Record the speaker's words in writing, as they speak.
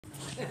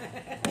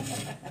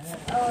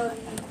Oh,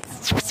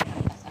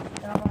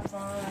 got my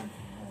phone.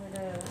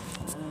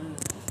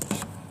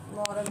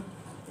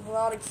 A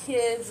lot of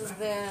kids have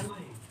been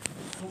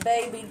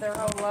babied their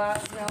whole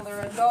lives. Now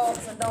they're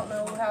adults and don't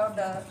know how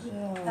to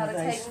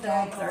They take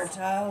stomp things. their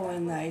toe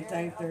and they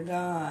think they're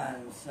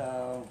done.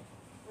 So.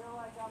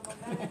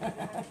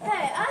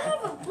 Hey, I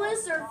have a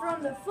blister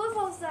from the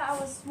footballs that I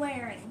was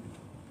wearing.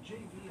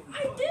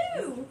 I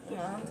do.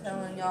 Well, I'm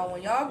telling y'all,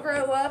 when y'all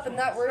grow up and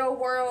that real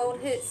world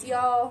hits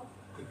y'all,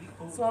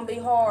 it's gonna be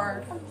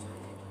hard.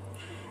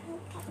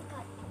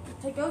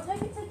 Go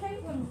take it to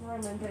Caitlin's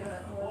room and do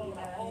it.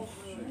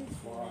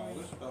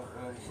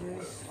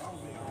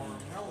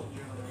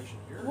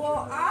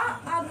 Well,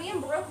 me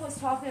and Brooke was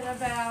talking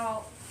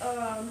about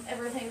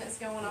everything that's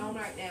going on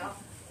right now,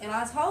 and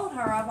I told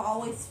her I've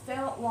always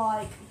felt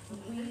like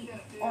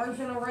our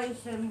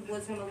generation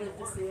was going to live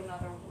to see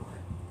another war.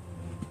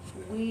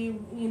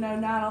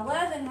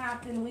 9/11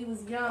 happened. We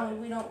was young.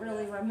 We don't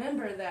really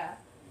remember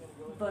that,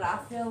 but I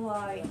feel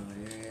like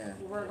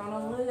we're going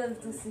to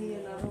live to see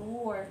another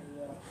war.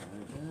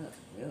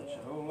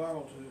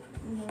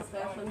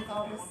 Especially with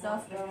all this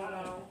stuff going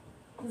on.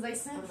 Because they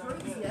sent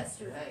troops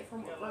yesterday,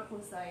 from what Brooke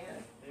was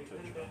saying.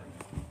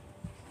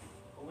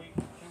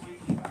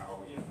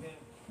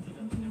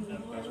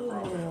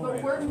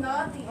 But we're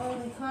not the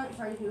only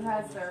country who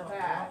has their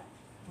back.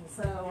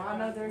 So I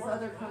know there's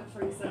other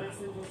countries that are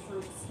sending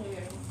troops too.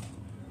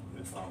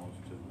 It's almost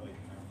too late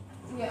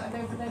now. Yeah,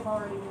 they've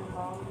already been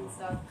bombed and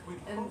stuff.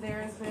 And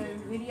there's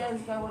been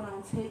videos going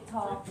on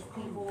TikTok of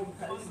people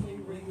posting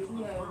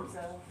videos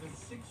of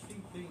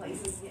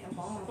places getting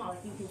bombed,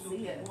 like you can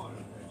see it.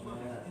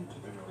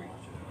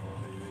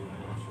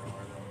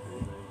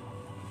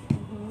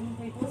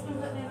 People's been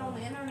putting it on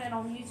the internet,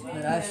 on YouTube.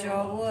 But I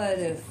sure would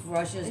if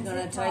Russia's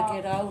going to take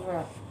it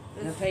over.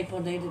 The people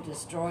need to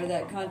destroy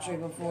that country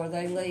before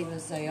they leave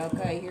and say,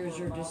 okay, here's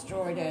your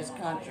destroyed ass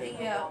country.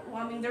 Yeah,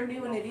 well, I mean, they're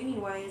doing it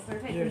anyways. They're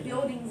taking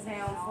buildings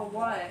down for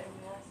what?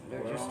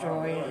 They're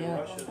destroying it,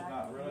 yeah. Russia's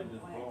not really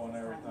just blowing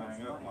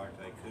everything up like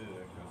they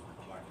could, because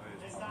like they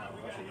was talking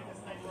about, Russia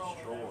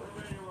don't want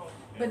to destroy.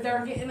 But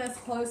they're getting as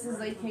close as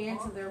they can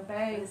to their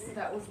base.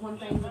 That was one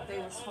thing that they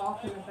was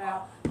talking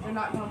about. They're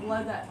not going to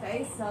blow that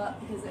base up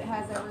because it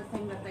has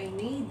everything that they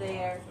need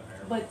there.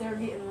 But they're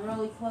getting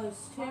really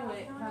close to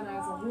it, kind of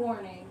as a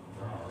warning.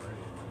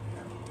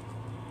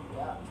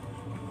 Yeah.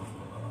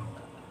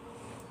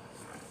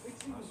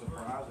 I'm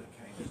surprised it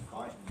came just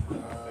fighting.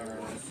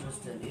 It's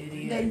just an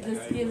idiot. They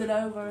just give it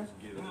over.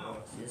 Give it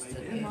up. Just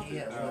an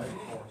idiot.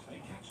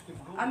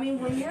 I mean,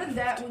 when you have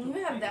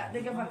that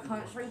big of a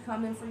country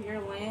coming for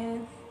your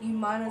land, you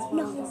might as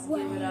well just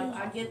give it up.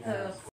 I get the